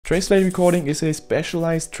Trace flight recording is a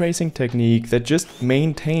specialized tracing technique that just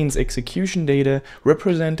maintains execution data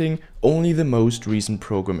representing only the most recent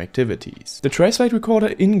program activities. The trace flight recorder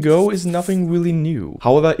in Go is nothing really new.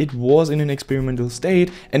 However, it was in an experimental state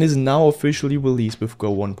and is now officially released with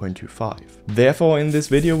Go 1.25. Therefore, in this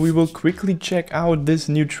video we will quickly check out this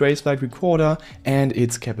new trace flight recorder and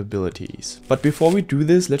its capabilities. But before we do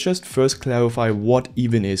this, let's just first clarify what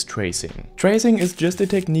even is tracing. Tracing is just a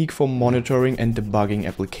technique for monitoring and debugging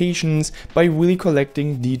applications by really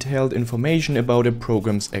collecting detailed information about a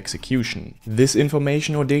program's execution. This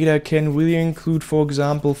information or data can really include, for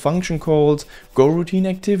example, function calls, Go routine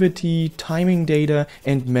activity, timing data,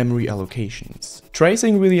 and memory allocations.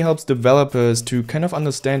 Tracing really helps developers to kind of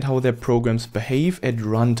understand how their programs behave at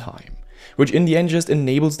runtime, which in the end just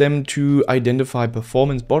enables them to identify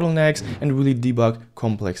performance bottlenecks and really debug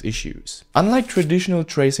complex issues. Unlike traditional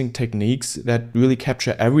tracing techniques that really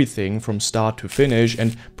capture everything from start to finish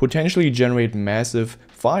and potentially generate massive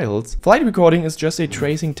files, flight recording is just a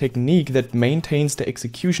tracing technique that maintains the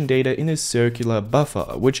execution data in a circular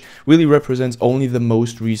buffer, which really represents only the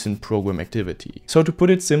most recent program activity. So to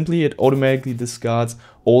put it simply, it automatically discards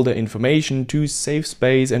all the information to save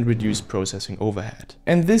space and reduce processing overhead.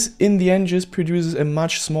 And this in the end just produces a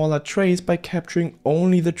much smaller trace by capturing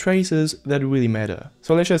only the traces that really matter.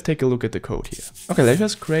 So let's just take a look at the code here. Okay, let's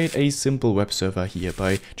just create a simple web server here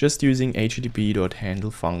by just using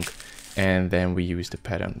http.handlefunc, and then we use the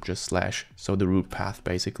pattern just slash, so the root path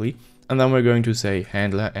basically. And then we're going to say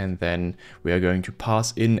handler, and then we are going to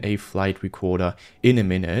pass in a flight recorder in a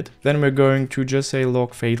minute. Then we're going to just say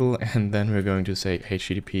log fatal, and then we're going to say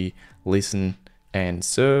http listen and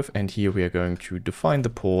serve, and here we are going to define the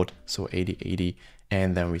port, so 8080,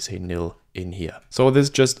 and then we say nil in here. So this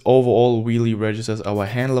just overall really registers our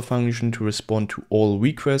handler function to respond to all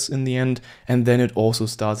requests in the end, and then it also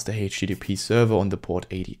starts the HTTP server on the port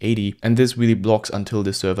 8080, and this really blocks until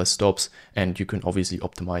the server stops, and you can obviously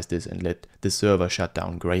optimize this and let the server shut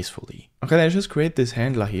down gracefully. Okay, let's just create this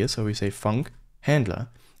handler here, so we say func handler,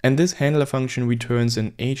 and this handler function returns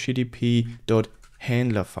an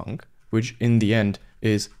http.handlerfunc, which in the end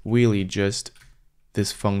is really just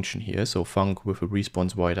this function here, so func with a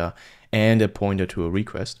response writer and a pointer to a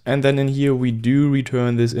request. And then in here we do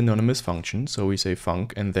return this anonymous function, so we say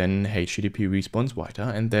func and then http response writer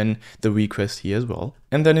and then the request here as well.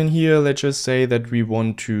 And then in here let's just say that we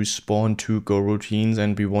want to spawn 2 Go routines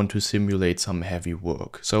and we want to simulate some heavy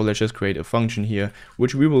work. So let's just create a function here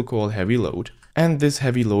which we will call heavy load. And this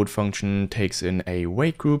heavy load function takes in a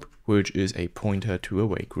wait group, which is a pointer to a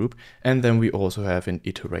wait group, and then we also have an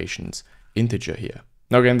iterations integer here.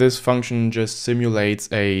 Now again, this function just simulates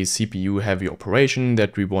a CPU heavy operation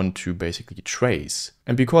that we want to basically trace.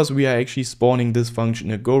 And because we are actually spawning this function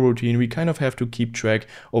in a Go routine, we kind of have to keep track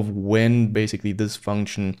of when basically this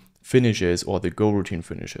function finishes or the Go routine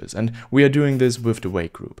finishes. And we are doing this with the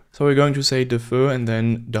wait group. So we're going to say defer and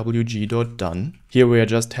then wg.done. Here we are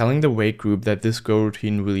just telling the wait group that this Go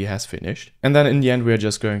routine really has finished. And then in the end, we are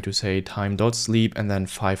just going to say time.sleep and then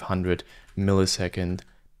 500 millisecond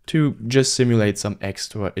to just simulate some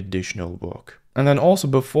extra additional work. And then also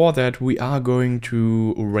before that, we are going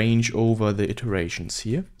to range over the iterations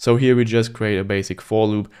here. So here we just create a basic for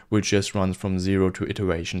loop, which just runs from 0 to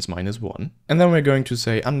iterations -1. And then we're going to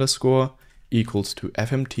say underscore equals to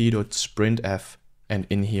fmt.sprintf. And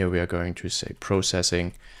in here, we are going to say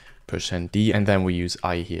processing %d, and then we use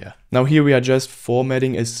I here. Now here we are just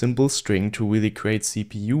formatting a simple string to really create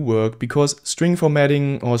CPU work, because string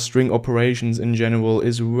formatting or string operations in general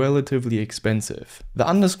is relatively expensive. The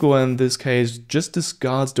underscore in this case just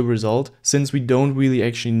discards the result since we don't really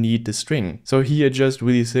actually need the string. So here it just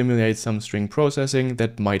really simulates some string processing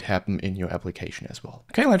that might happen in your application as well.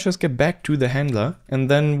 Okay, let's just get back to the handler, and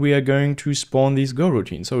then we are going to spawn these Go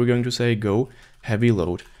routines. So we're going to say go heavy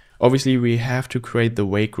load. Obviously, we have to create the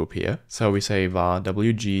wait group here. So we say var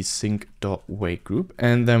wg sync.waitGroup,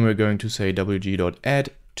 and then we're going to say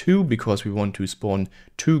wg.add 2 because we want to spawn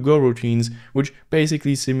 2 Go routines, which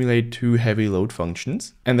basically simulate 2 heavy load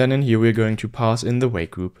functions. And then in here, we're going to pass in the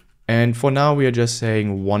wait group. And for now, we are just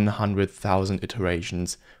saying 100,000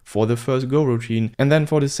 iterations for the first Go routine. And then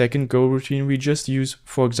for the second Go routine, we just use,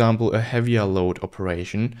 for example, a heavier load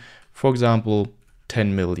operation. For example,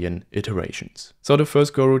 10 million iterations. So the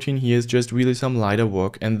first Go routine here is just really some lighter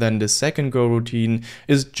work, and then the second Go routine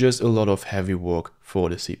is just a lot of heavy work for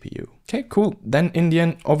the CPU. Okay, cool. Then in the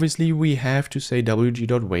end, obviously we have to say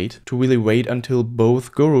wg.wait to really wait until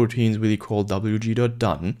both Go routines really call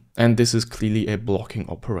wg.done. And this is clearly a blocking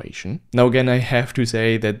operation. Now again, I have to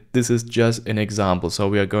say that this is just an example. So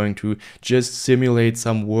we are going to just simulate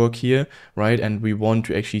some work here, right? And we want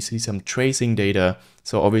to actually see some tracing data.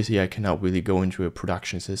 So obviously I cannot really go into a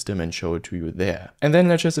production system and show it to you there. And then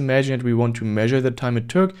let's just imagine that we want to measure the time it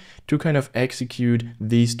took to kind of execute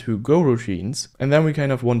these two Go routines. And then we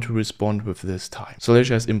kind of want to respond with this time. So let's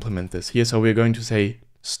just implement this here. So we're going to say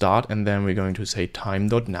start, and then we're going to say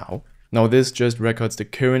time.now. Now this just records the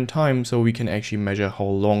current time, so we can actually measure how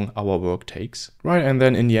long our work takes, right? And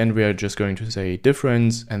then in the end, we are just going to say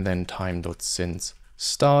difference and then time.since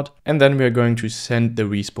start. And then we are going to send the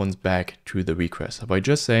response back to the requester by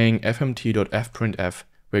just saying fmt.fprintf.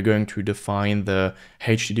 We're going to define the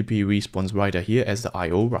HTTP response writer here as the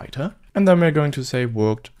IO writer. And then we're going to say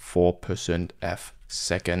worked for %f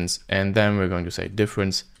seconds. And then we're going to say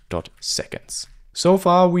difference.seconds. So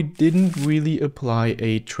far, we didn't really apply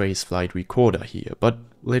a trace flight recorder here, but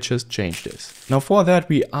let's just change this. Now for that,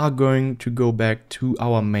 we are going to go back to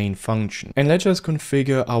our main function and let's just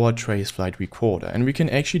configure our trace flight recorder. And we can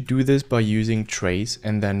actually do this by using trace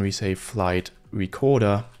and then we say flight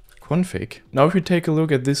recorder config. Now, if we take a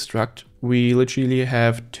look at this struct, we literally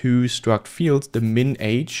have two struct fields, the min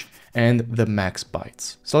age and the max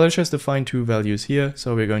bytes. So let's just define two values here.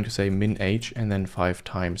 So we're going to say min age and then 5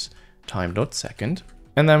 times time.second.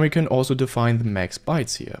 And then we can also define the max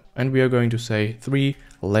bytes here. And we are going to say 3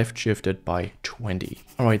 left shifted by 20.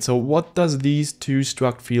 All right, so what does these two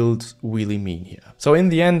struct fields really mean here? So in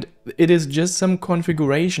the end, it is just some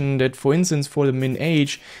configuration that, for instance, for the min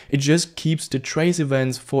age, it just keeps the trace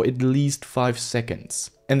events for at least 5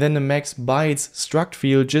 seconds. And then the max bytes struct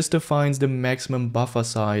field just defines the maximum buffer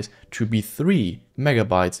size to be 3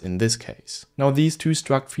 megabytes in this case. Now these two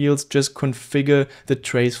struct fields just configure the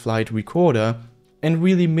trace flight recorder, and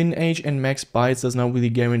really min age and max bytes does not really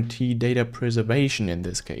guarantee data preservation in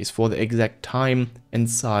this case for the exact time and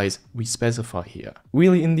size we specify here.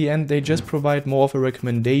 Really, in the end, they just provide more of a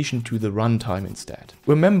recommendation to the runtime instead.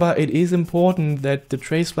 Remember, it is important that the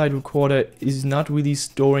trace flight recorder is not really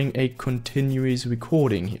storing a continuous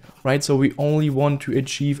recording here, right? So we only want to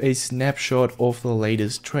achieve a snapshot of the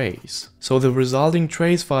latest trace. So the resulting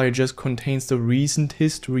trace file just contains the recent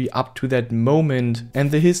history up to that moment,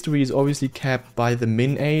 and the history is obviously capped by the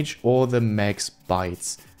min age or the max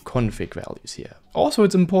bytes config values here. Also,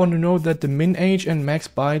 it's important to note that the min age and max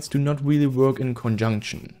bytes do not really work in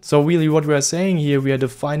conjunction. So really what we are saying here, we are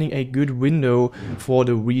defining a good window for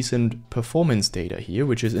the recent performance data here,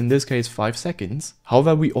 which is in this case 5 seconds.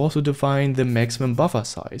 However, we also define the maximum buffer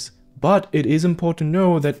size. But it is important to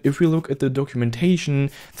know that if we look at the documentation,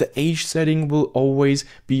 the age setting will always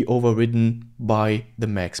be overridden by the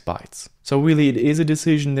max bytes. So really it is a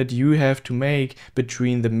decision that you have to make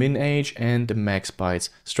between the min age and the max bytes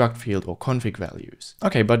struct field or config values.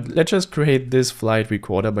 Okay, but let's just create this flight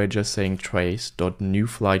recorder by just saying trace.new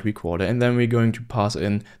flight recorder, and then we're going to pass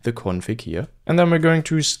in the config here. And then we're going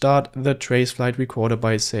to start the trace flight recorder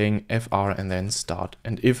by saying fr and then start.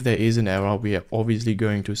 And if there is an error, we are obviously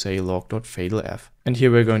going to say log.fatalf. And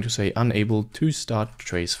here we're going to say unable to start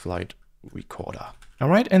trace flight recorder.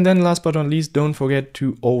 Alright, and then last but not least, don't forget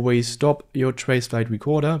to always stop your trace flight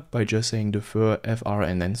recorder by just saying defer fr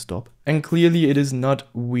and then stop. And clearly it is not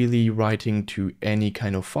really writing to any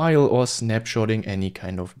kind of file or snapshotting any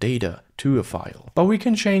kind of data to a file. But we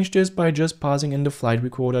can change this by just passing in the flight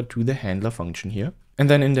recorder to the handler function here. And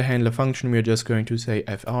then in the handler function, we're just going to say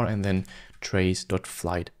fr and then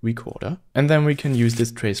trace.flight recorder. And then we can use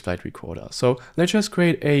this trace flight recorder. So let's just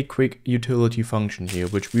create a quick utility function here,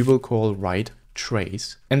 which we will call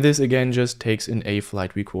writeTrace. And this again just takes in a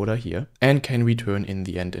flight recorder here and can return in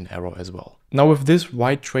the end an error as well. Now with this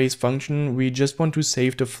writeTrace function, we just want to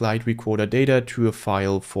save the flight recorder data to a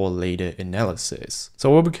file for later analysis. So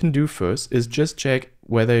what we can do first is just check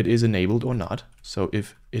whether it is enabled or not. So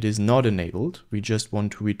if it is not enabled, we just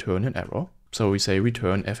want to return an error. So we say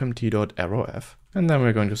return fmt.errorf, and then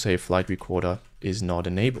we're going to say flight recorder is not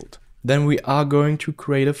enabled. Then we are going to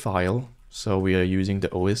create a file. So we are using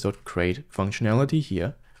the os.create functionality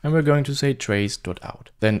here, and we're going to say trace.out.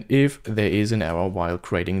 Then if there is an error while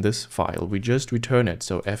creating this file, we just return it.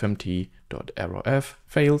 So fmt.errorf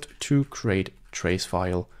failed to create trace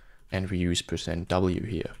file, and we use %w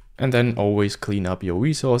here. and then always clean up your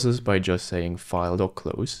resources by just saying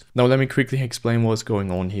file.close. Now let me quickly explain what's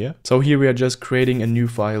going on here. So here we are just creating a new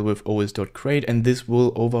file with os.create, and this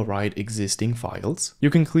will overwrite existing files. You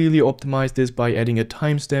can clearly optimize this by adding a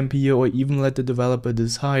timestamp here, or even let the developer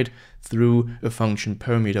decide through a function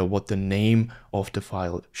parameter what the name of the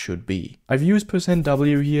file should be. I've used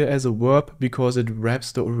 %w here as a verb because it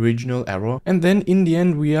wraps the original error, and then in the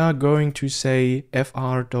end we are going to say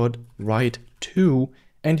fr.write2,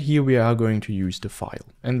 and here we are going to use the file,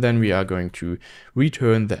 and then we are going to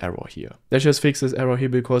return the error here. Let's just fix this error here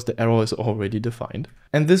because the error is already defined.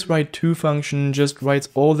 And this write2 function just writes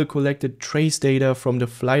all the collected trace data from the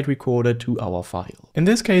flight recorder to our file. In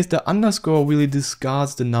this case, the underscore really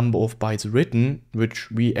discards the number of bytes written,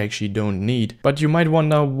 which we actually don't need. But you might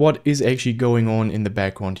wonder what is actually going on in the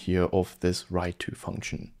background here of this write2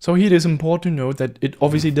 function. So here it is important to note that it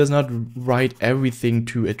obviously does not write everything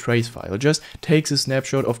to a trace file. It just takes a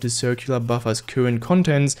snapshot of the circular buffer's current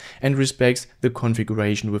contents and respects the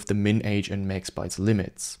configuration with the min, age and max bytes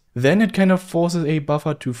limits. Then it kind of forces a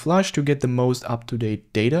buffer to flush to get the most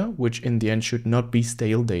up-to-date data, which in the end should not be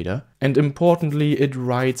stale data. And importantly, it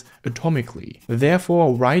writes atomically.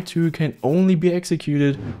 Therefore, write2 can only be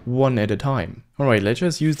executed one at a time. Alright, let's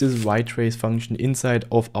just use this writeTrace function inside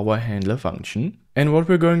of our handler function. And what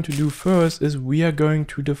we're going to do first is we are going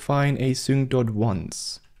to define a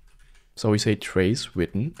sync.once. So we say trace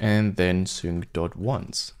written and then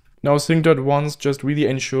sync.once. Now sync.once just really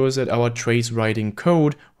ensures that our trace writing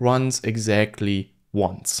code runs exactly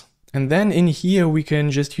once. And then in here we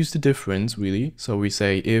can just use the difference really. So we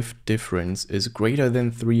say if difference is greater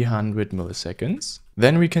than 300 milliseconds,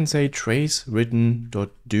 then we can say trace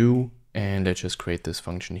written.do, and let's just create this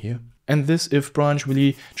function here. And this if branch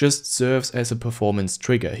really just serves as a performance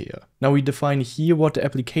trigger here. Now we define here what the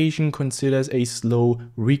application considers a slow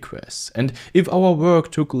request. And if our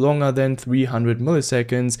work took longer than 300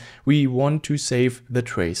 milliseconds, we want to save the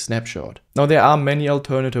trace snapshot. Now there are many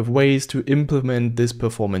alternative ways to implement this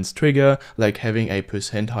performance trigger, like having a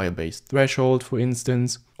percentile based threshold for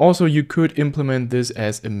instance. Also you could implement this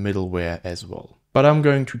as a middleware as well. But I'm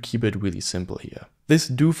going to keep it really simple here. This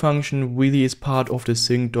do function really is part of the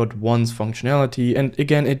sync.once functionality, and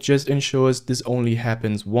again it just ensures this only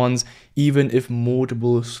happens once, even if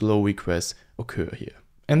multiple slow requests occur here.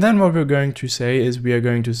 And then what we're going to say is we are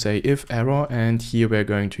going to say if error, and here we're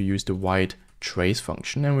going to use the writeTrace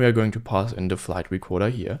function, and we are going to pass in the flight recorder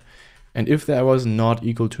here. And if the error is not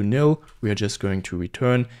equal to nil, we are just going to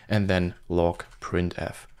return and then log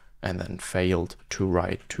printf, and then failed to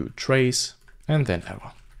write to trace, and then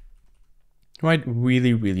error. Right,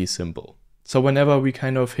 really simple. So whenever we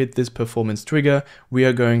kind of hit this performance trigger, we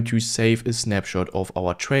are going to save a snapshot of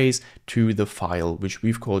our trace to the file, which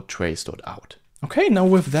we've called trace.out. Okay, now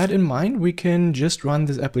with that in mind, we can just run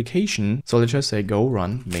this application. So let's just say go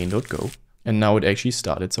run main.go, and now it actually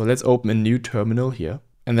started. So let's open a new terminal here,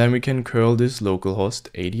 and then we can curl this localhost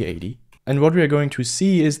 8080. And what we are going to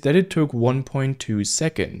see is that it took 1.2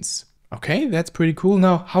 seconds. Okay, that's pretty cool.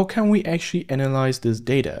 Now, how can we actually analyze this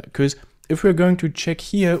data? Because if we're going to check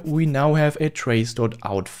here, we now have a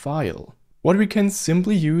trace.out file. What we can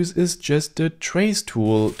simply use is just the trace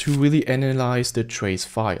tool to really analyze the trace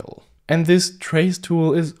file. And this trace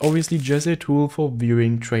tool is obviously just a tool for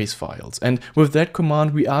viewing trace files. And with that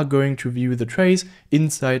command, we are going to view the trace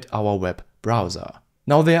inside our web browser.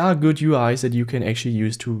 Now there are good UIs that you can actually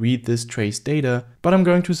use to read this trace data, but I'm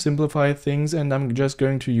going to simplify things and I'm just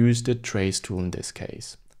going to use the trace tool in this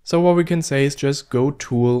case. So what we can say is just go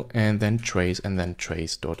tool and then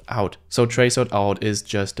trace.out. So trace.out is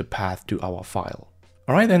just the path to our file.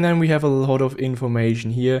 Alright, and then we have a lot of information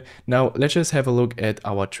here. Now let's just have a look at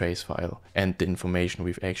our trace file and the information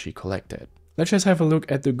we've actually collected. Let's just have a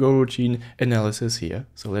look at the Go routine analysis here.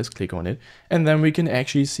 So let's click on it. And then we can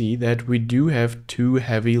actually see that we do have two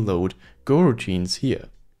heavy load Go routines here.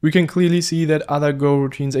 We can clearly see that other Go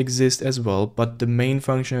routines exist as well, but the main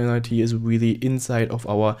functionality is really inside of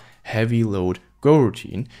our heavy load Go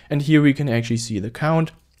routine. And here we can actually see the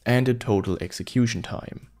count and the total execution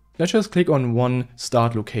time. Let's just click on one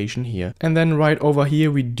start location here. And then right over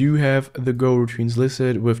here, we do have the Go routines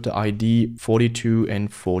listed with the ID 42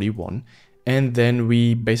 and 41. And then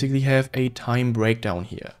we basically have a time breakdown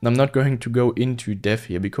here. And I'm not going to go into depth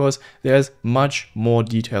here because there's much more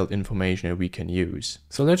detailed information that we can use.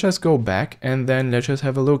 So let's just go back and then let's just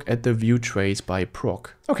have a look at the view trace by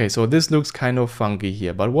proc. Okay, so this looks kind of funky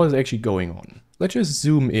here, but what is actually going on? Let's just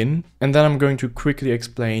zoom in and then I'm going to quickly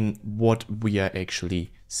explain what we are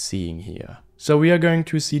actually seeing here. So we are going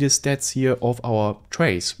to see the stats here of our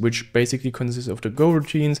trace, which basically consists of the Go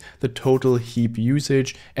routines, the total heap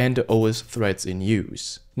usage, and the OS threads in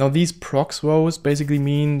use. Now these procs rows basically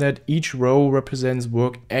mean that each row represents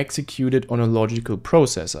work executed on a logical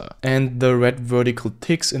processor, and the red vertical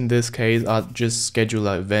ticks in this case are just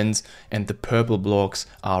scheduler events, and the purple blocks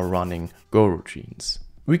are running Go routines.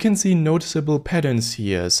 We can see noticeable patterns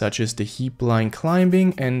here, such as the heap line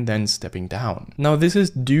climbing and then stepping down. Now this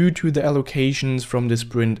is due to the allocations from the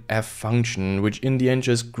sprintf function, which in the end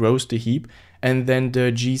just grows the heap, and then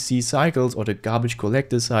the GC cycles, or the garbage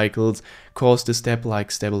collector cycles, cause the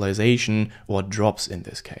step-like stabilization, or drops in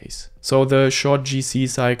this case. So the short GC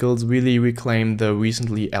cycles really reclaim the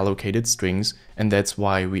recently allocated strings, and that's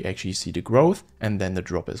why we actually see the growth and then the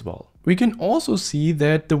drop as well. We can also see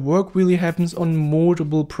that the work really happens on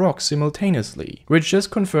multiple procs simultaneously, which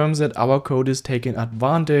just confirms that our code is taking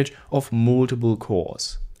advantage of multiple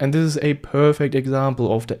cores. And this is a perfect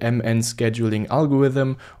example of the MN scheduling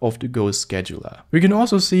algorithm of the Go scheduler. We can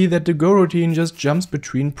also see that the Go routine just jumps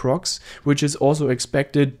between procs, which is also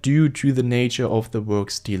expected due to the nature of the work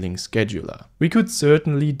stealing scheduler. We could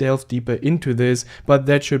certainly delve deeper into this, but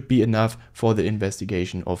that should be enough for the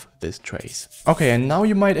investigation of this trace. Okay, and now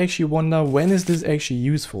you might actually wonder, when is this actually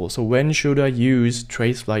useful? So when should I use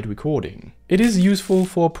trace flight recording? It is useful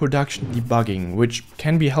for production debugging, which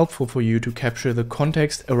can be helpful for you to capture the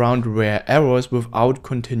context around rare errors without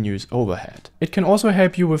continuous overhead. It can also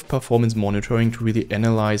help you with performance monitoring to really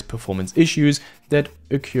analyze performance issues that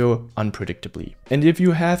occur unpredictably. And if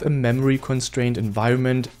you have a memory constrained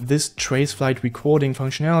environment, this trace flight recording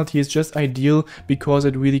functionality is just ideal because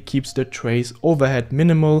it really keeps the trace overhead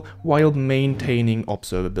minimal while maintaining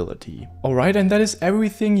observability. Alright, and that is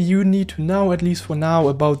everything you need to know, at least for now,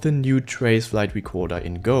 about the new trace flight recorder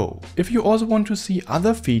in Go. If you also want to see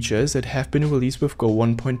other features that have been released with Go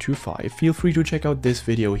 1.25, feel free to check out this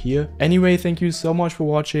video here. Anyway, thank you so much for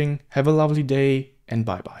watching, have a lovely day, and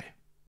bye bye.